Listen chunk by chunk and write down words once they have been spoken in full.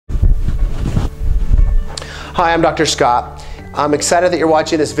Hi, I'm Dr. Scott. I'm excited that you're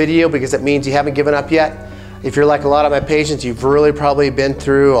watching this video because it means you haven't given up yet. If you're like a lot of my patients, you've really probably been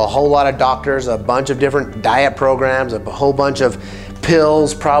through a whole lot of doctors, a bunch of different diet programs, a whole bunch of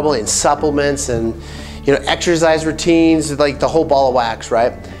pills probably, and supplements, and exercise routines, like the whole ball of wax,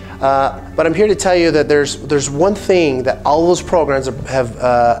 right? But I'm here to tell you that there's one thing that all those programs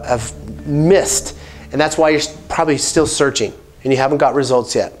have missed, and that's why you're probably still searching and you haven't got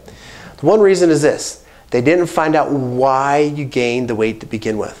results yet. One reason is this: they didn't find out why you gained the weight to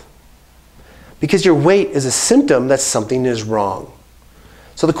begin with. Because your weight is a symptom that something is wrong.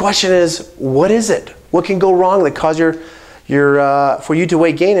 So the question is, what is it? What can go wrong that cause for you to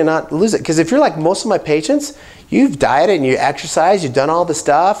weight gain and not lose it? Because if you're like most of my patients, you've dieted and you exercise, you've done all the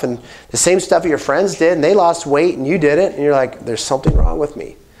stuff and the same stuff that your friends did, and they lost weight and you didn't, and you're like, there's something wrong with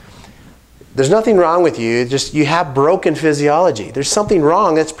me. There's nothing wrong with you, just you have broken physiology. There's something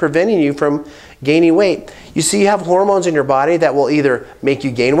wrong that's preventing you from gaining weight. You see, you have hormones in your body that will either make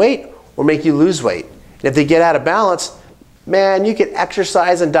you gain weight or make you lose weight. And if they get out of balance, man, you can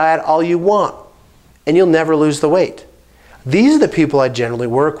exercise and diet all you want and you'll never lose the weight. These are the people I generally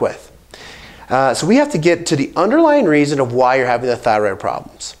work with. So we have to get to the underlying reason of why you're having the thyroid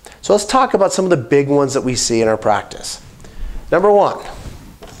problems. So let's talk about some of the big ones that we see in our practice. Number one,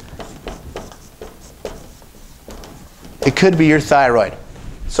 it could be your thyroid.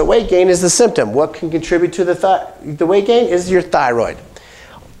 So weight gain is the symptom. What can contribute to the weight gain is your thyroid.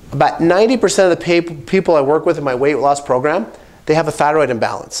 About 90% of the people I work with in my weight loss program, they have a thyroid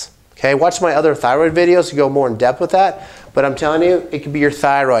imbalance. Okay, watch my other thyroid videos to go more in depth with that. But I'm telling you, it could be your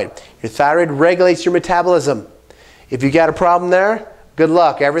thyroid. Your thyroid regulates your metabolism. If you got a problem there, good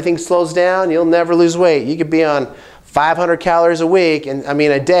luck. Everything slows down. You'll never lose weight. You could be on 500 calories a week,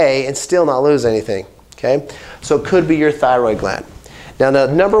 a day, and still not lose anything. Okay, so it could be your thyroid gland. Now, the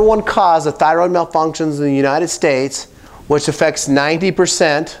number one cause of thyroid malfunctions in the United States, which affects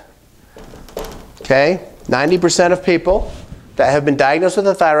 90%, okay, 90% of people that have been diagnosed with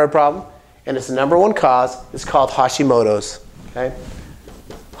a thyroid problem, and it's the number one cause, is called Hashimoto's, okay?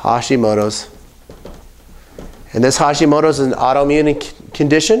 Hashimoto's. And this Hashimoto's is an autoimmune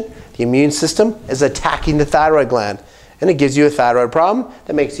condition. The immune system is attacking the thyroid gland, and it gives you a thyroid problem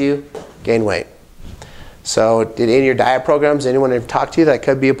that makes you gain weight. So did any of your diet programs, anyone ever talk to you that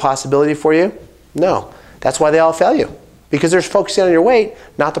could be a possibility for you? No. That's why they all fail you. Because they're focusing on your weight,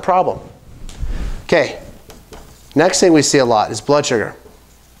 not the problem. Okay. Next thing we see a lot is blood sugar.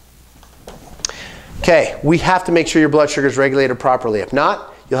 Okay, we have to make sure your blood sugar is regulated properly. If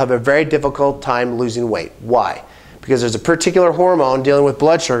not, you'll have a very difficult time losing weight. Why? Because there's a particular hormone dealing with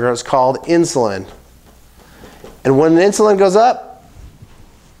blood sugar. It's called insulin. And when the insulin goes up,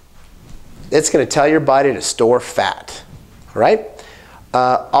 it's going to tell your body to store fat, all right?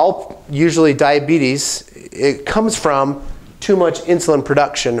 Usually diabetes, it comes from too much insulin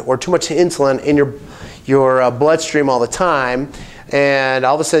production or too much insulin in your bloodstream all the time, and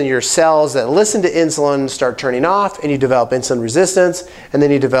all of a sudden your cells that listen to insulin start turning off and you develop insulin resistance, and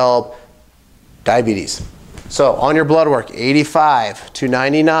then you develop diabetes. So on your blood work, 85 to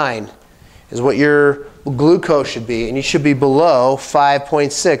 99 is what your glucose should be, and you should be below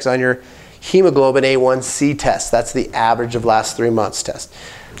 5.6 on your hemoglobin A1C test. That's the average of last 3 months test.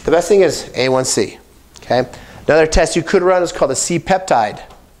 The best thing is A1C. Okay. Another test you could run is called the C-peptide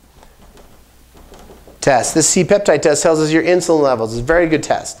test. This C-peptide test tells us your insulin levels. It's a very good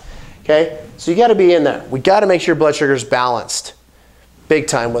test. Okay. So you got to be in there. We got to make sure your blood sugar is balanced, big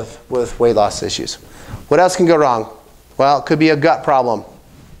time with weight loss issues. What else can go wrong? Well, it could be a gut problem.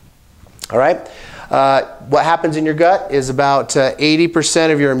 All right. What happens in your gut is about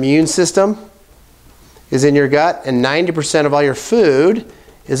 80% of your immune system is in your gut, and 90% of all your food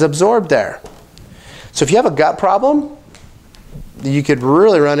is absorbed there. So if you have a gut problem, you could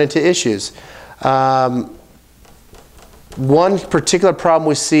really run into issues. One particular problem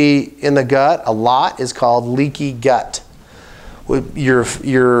we see in the gut a lot is called leaky gut.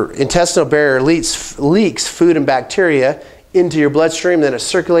 Your intestinal barrier leaks food and bacteria into your bloodstream, then it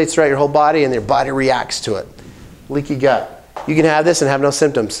circulates throughout your whole body and your body reacts to it. Leaky gut. You can have this and have no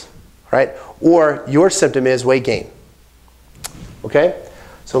symptoms, right? Or your symptom is weight gain. Okay?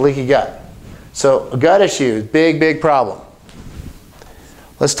 So leaky gut. So a gut issue, big, big problem.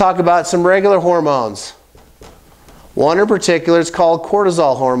 Let's talk about some regular hormones. One in particular is called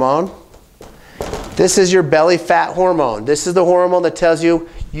cortisol hormone. This is your belly fat hormone. This is the hormone that tells you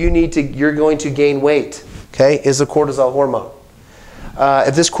you're going to gain weight. Okay, is the cortisol hormone.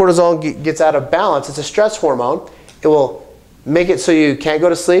 If this cortisol gets out of balance, it's a stress hormone. It will make it so you can't go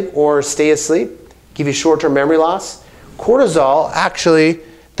to sleep or stay asleep, give you short-term memory loss. Cortisol actually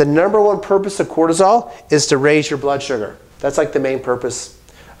the #1 purpose of cortisol is to raise your blood sugar. That's like the main purpose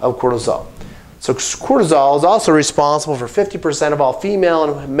of cortisol. So cortisol is also responsible for 50% of all female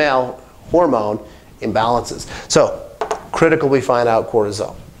and male hormone imbalances. So critical we find out cortisol.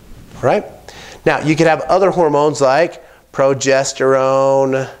 All right? Now, you could have other hormones like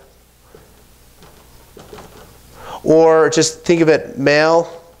progesterone, or just think of it,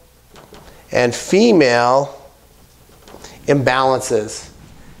 male and female imbalances,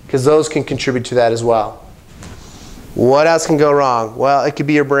 because those can contribute to that as well. What else can go wrong? Well, it could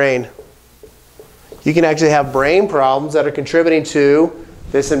be your brain. You can actually have brain problems that are contributing to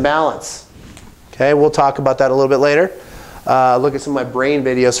this imbalance. Okay, we'll talk about that a little bit later. Look at some of my brain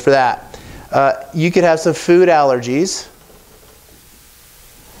videos for that. You could have some food allergies.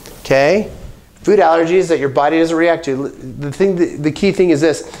 Okay, food allergies that your body doesn't react to. The key thing is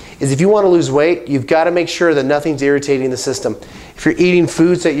this, is if you want to lose weight, you've got to make sure that nothing's irritating the system. If you're eating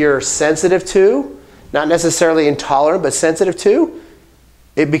foods that you're sensitive to, not necessarily intolerant, but sensitive to,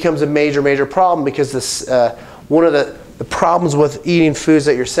 it becomes a major, major problem, because this, one of the problems with eating foods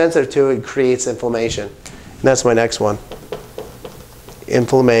that you're sensitive to, it creates inflammation. And that's my next one.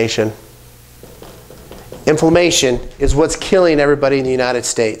 Inflammation. Inflammation is what's killing everybody in the United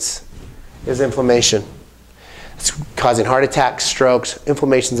States, is inflammation. It's causing heart attacks, strokes.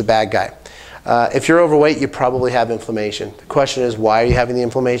 Inflammation's a bad guy. If you're overweight, you probably have inflammation. The question is, why are you having the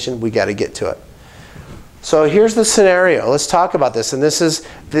inflammation? We got to get to it. So here's the scenario. Let's talk about this. And this is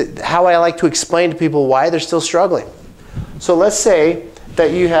how I like to explain to people why they're still struggling. So let's say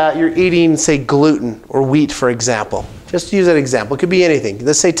that you're eating, say, gluten or wheat, for example. Just use an example. It could be anything.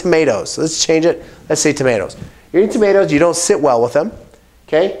 Let's say tomatoes. Let's change it. Let's say tomatoes. You're eating tomatoes. You don't sit well with them.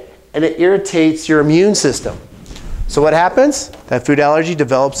 Okay? And it irritates your immune system. So what happens? That food allergy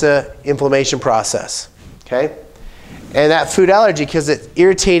develops an inflammation process. Okay? And that food allergy, because it's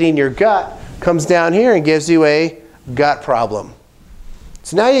irritating your gut, comes down here and gives you a gut problem.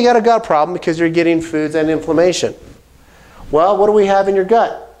 So now you got a gut problem because you're getting foods and inflammation. Well, what do we have in your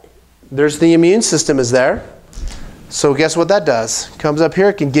gut? There's the immune system is there. So guess what that does? Comes up here,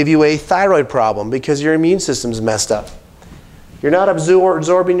 it can give you a thyroid problem because your immune system's messed up. You're not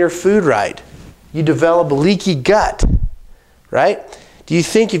absorbing your food right. You develop leaky gut, right? Do you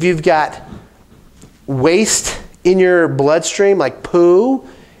think if you've got waste in your bloodstream, like poo,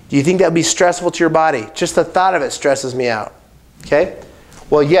 do you think that would be stressful to your body? Just the thought of it stresses me out. Okay?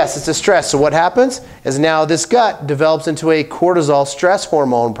 Well, yes, it's a stress. So what happens is now this gut develops into a cortisol stress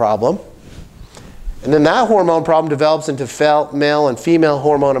hormone problem. And then that hormone problem develops into male and female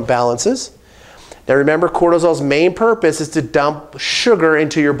hormone imbalances. Now remember, cortisol's main purpose is to dump sugar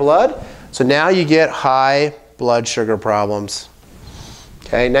into your blood. So now you get high blood sugar problems.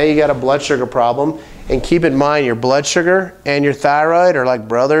 Okay, now you got a blood sugar problem. And keep in mind, your blood sugar and your thyroid are like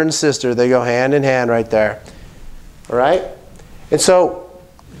brother and sister. They go hand in hand right there. All right? And so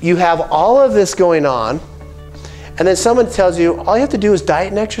you have all of this going on, and then someone tells you, all you have to do is diet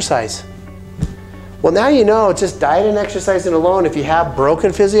and exercise. Well, now you know just diet and exercising alone, if you have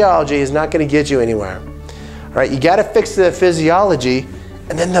broken physiology, is not going to get you anywhere. All right? You got to fix the physiology,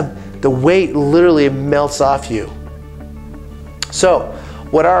 and then the weight literally melts off you. So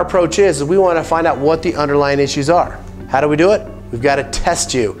what our approach is we want to find out what the underlying issues are. How do we do it? We've got to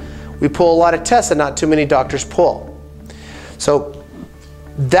test you. We pull a lot of tests that not too many doctors pull. So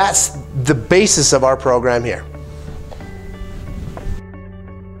that's the basis of our program here.